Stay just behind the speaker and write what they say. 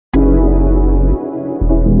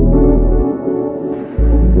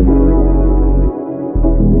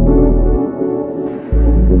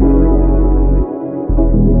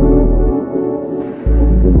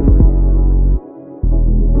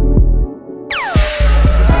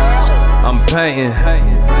painting.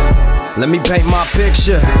 Let me paint my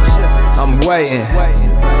picture. I'm waiting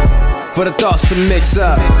for the thoughts to mix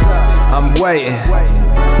up. I'm waiting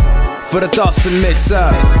for the thoughts to mix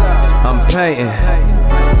up. I'm painting.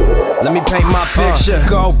 Let me paint my picture.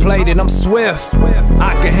 Gold plated, I'm swift.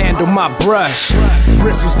 I can handle my brush.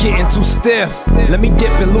 Bristles getting too stiff. Let me dip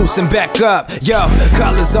and loosen back up. Yo,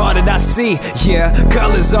 colors all that I see. Yeah,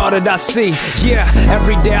 colors all that I see. Yeah,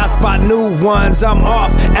 every day I spot new ones. I'm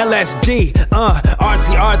off LSD.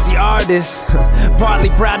 Artsy artist. Partly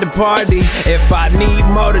proud to party. If I need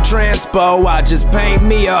motor transpo, I just paint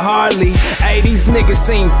me a Harley. Hey, these niggas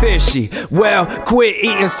seem fishy. Well, quit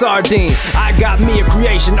eating sardines. I got me a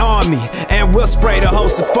creation army, and we'll spray the whole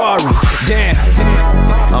safari. Damn,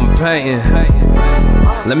 I'm painting.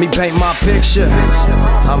 Let me paint my picture.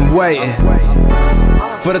 I'm waiting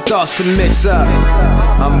for the thoughts to mix up.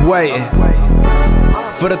 I'm waiting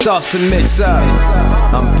for the thoughts to mix up.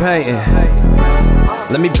 I'm painting.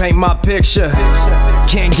 Let me paint my picture.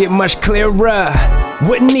 Can't get much clearer.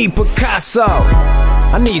 Wouldn't need Picasso.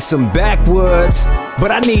 I need some backwoods,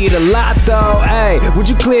 but I need a lot though. Hey, would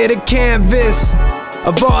you clear the canvas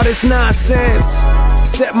of all this nonsense?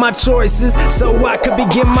 Set my choices so I could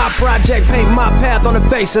begin my project. Paint my path on the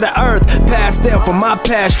face of the earth. Pastel for my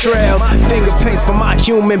past trails. Finger paints for my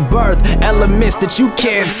human birth. Elements that you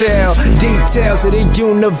can't tell. Details of the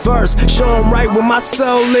universe. Show them right where my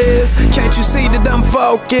soul is. Can't you see that I'm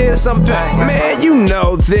focused? I'm painting. Man, you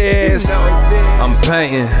know this. I'm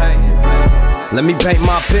painting. Let me paint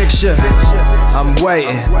my picture. I'm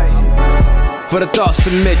waiting for the thoughts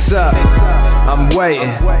to mix up. I'm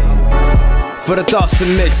waiting for the thoughts to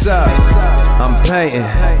mix up. I'm painting.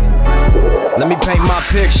 Let me paint my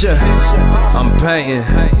picture. I'm painting.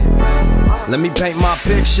 Let me paint my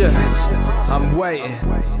picture. I'm waiting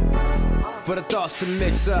for the thoughts to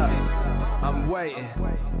mix up. I'm waiting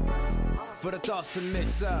for the thoughts to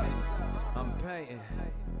mix up. I'm painting.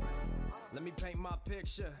 Let me paint my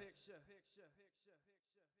picture.